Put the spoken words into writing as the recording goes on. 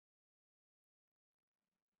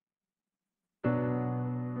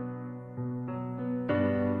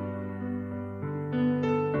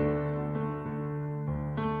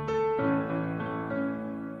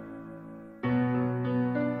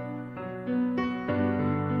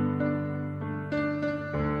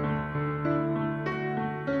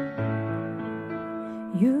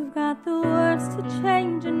words to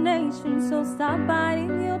change a nation, so stop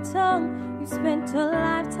biting your tongue. You spent a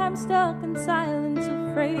lifetime stuck in silence,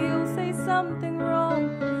 afraid you'll say something wrong.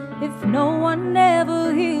 If no one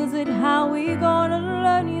ever hears it, how we gonna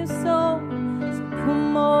learn your song? So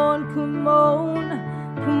come on, come on,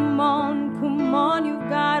 come on, come on. You've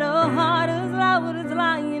got a heart as loud as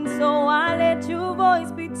lion, so I let your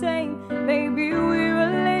voice be tame. Baby, we're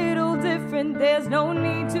a little different, there's no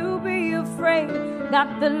need to be afraid.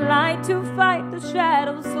 Got the light to fight the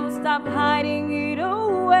shadows, so stop hiding it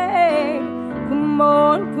away. Come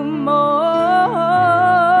on, come on.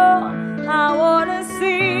 I wanna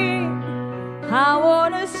sing, I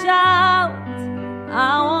wanna shout,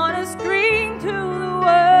 I wanna scream till the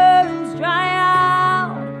words dry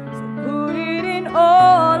out. So put it in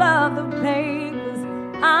all of the papers,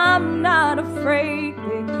 I'm not afraid.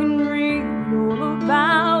 They can read all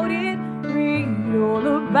about it, read all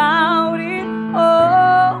about it. Oh,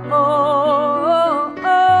 oh,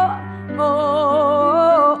 oh, oh,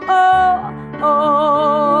 oh, oh,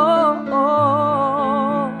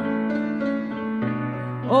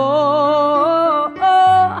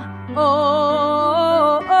 oh,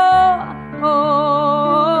 oh,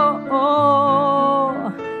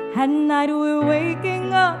 oh. At night we're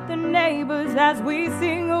waking up the neighbors as we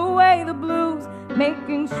sing away the blues,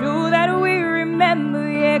 making sure that we remember,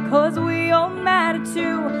 yeah, 'cause we all matter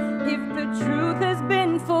too. If the truth has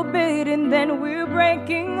been forbidden, then we're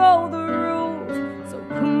breaking all the rules. So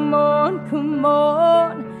come on, come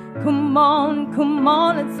on, come on, come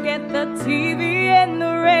on. Let's get the TV and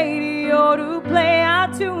the radio to play our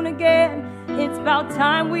tune again. It's about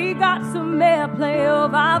time we got some airplay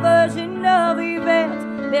of our version of events.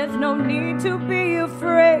 There's no need to be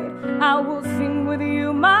afraid, I will sing with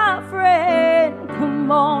you, my friend.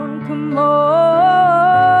 Come on, come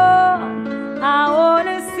on. I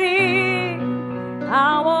wanna sing,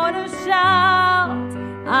 I wanna shout,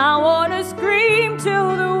 I wanna scream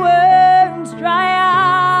till the words dry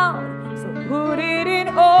out. So put it in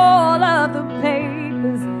all of the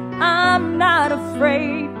papers, I'm not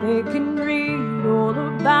afraid. They can read all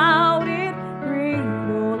about it, read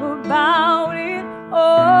all about it. Oh,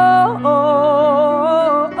 oh,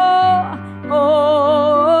 oh, oh, oh,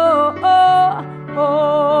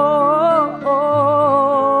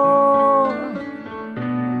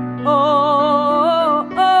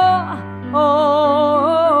 oh,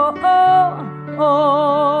 oh,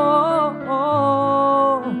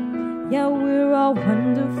 oh. Yeah, we're all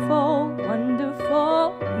wonderful,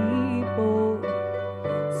 wonderful people.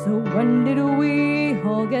 So when did we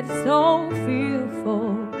all get so fearful?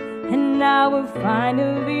 And now we're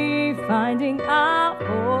finally finding our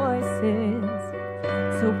voices.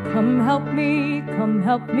 So come help me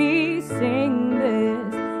sing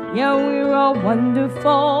this. Yeah, we're all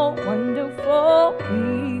wonderful, wonderful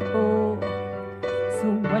people. So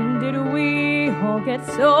when did we all get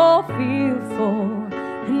so fearful?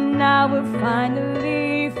 And now we're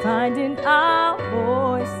finally finding our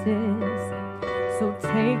voices. So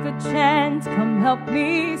take a chance, come help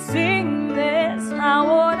me sing this. I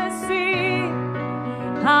wanna sing,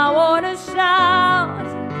 I wanna shout,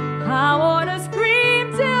 I wanna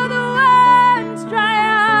scream till the words dry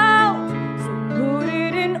out. So put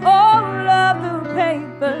it in all of the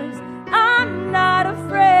papers, I'm not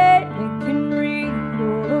afraid. They can read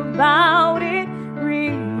all about it,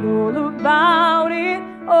 read all about it.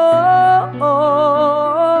 Oh,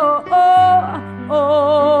 oh, oh, oh,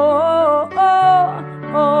 oh,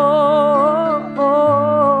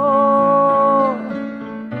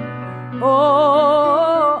 oh,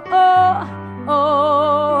 oh,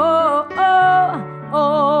 oh,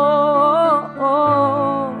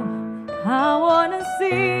 oh. I wanna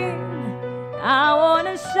sing, I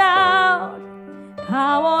wanna shout, I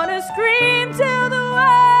wanna scream till